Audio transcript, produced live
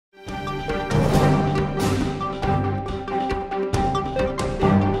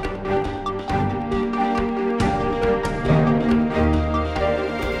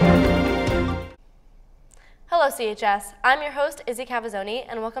CHS, I'm your host, Izzy Cavazzoni,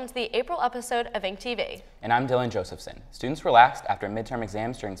 and welcome to the April episode of InkTV. And I'm Dylan Josephson. Students relaxed after midterm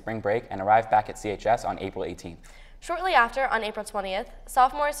exams during spring break and arrived back at CHS on April 18th. Shortly after, on April 20th,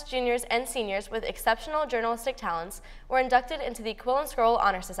 sophomores, juniors, and seniors with exceptional journalistic talents were inducted into the Quill and Scroll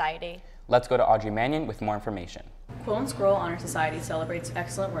Honor Society. Let's go to Audrey Mannion with more information. Quill and Scroll Honor Society celebrates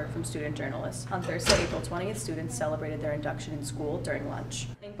excellent work from student journalists. On Thursday, April 20th, students celebrated their induction in school during lunch.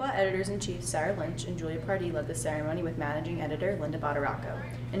 Inkblot editors-in-chief Sarah Lynch and Julia Pardee led the ceremony with managing editor Linda Badaracco.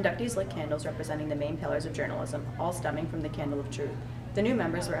 Inductees lit candles representing the main pillars of journalism, all stemming from the Candle of Truth. The new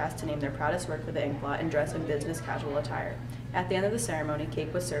members were asked to name their proudest work for the Inkblot and dress in business casual attire. At the end of the ceremony,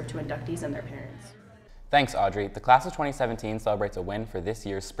 cake was served to inductees and their parents. Thanks, Audrey. The class of 2017 celebrates a win for this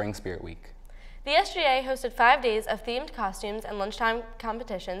year's Spring Spirit Week. The SGA hosted 5 days of themed costumes and lunchtime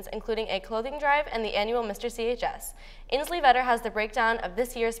competitions, including a clothing drive and the annual Mr. CHS. Ainsley Vetter has the breakdown of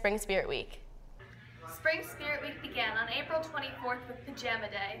this year's Spring Spirit Week. Spring Spirit Week began on April 24th with Pajama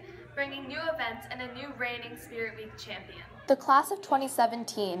Day, bringing new events and a new reigning Spirit Week champion. The class of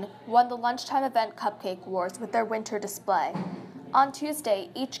 2017 won the lunchtime event Cupcake Wars with their winter display. On Tuesday,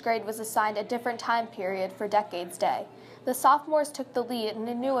 each grade was assigned a different time period for Decades Day. The sophomores took the lead in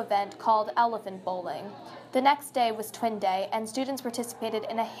a new event called Elephant Bowling. The next day was Twin Day, and students participated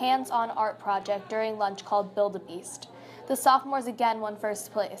in a hands-on art project during lunch called Build-A-Beast. The sophomores again won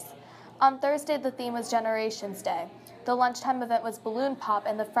first place. On Thursday, the theme was Generations Day. The lunchtime event was Balloon Pop,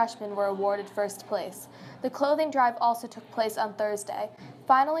 and the freshmen were awarded first place. The clothing drive also took place on Thursday.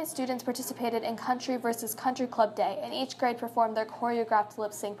 Finally, students participated in Country vs. Country Club Day, and each grade performed their choreographed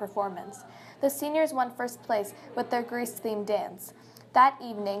lip-sync performance. The seniors won first place with their Grease-themed dance. That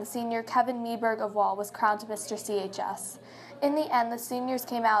evening, senior Kevin Meeberg of Wall was crowned Mr. CHS. In the end, the seniors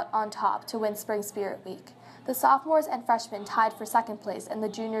came out on top to win Spring Spirit Week. The sophomores and freshmen tied for second place, and the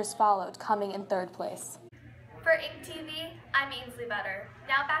juniors followed, coming in third place. For InkTV, I'm Ainsley Vetter.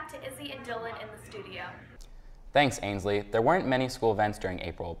 Now back to Izzy and Dylan in the studio. Thanks, Ainsley. There weren't many school events during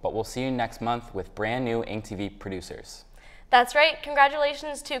April, but we'll see you next month with brand new InkTV producers. That's right.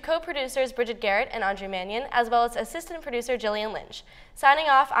 Congratulations to co-producers Brigid, Garrett, and Audrey Mannion, as well as assistant producer Jillian Lynch. Signing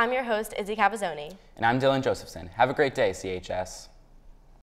off, I'm your host, Izzy Cavazzoni. And I'm Dylan Josephson. Have a great day, CHS.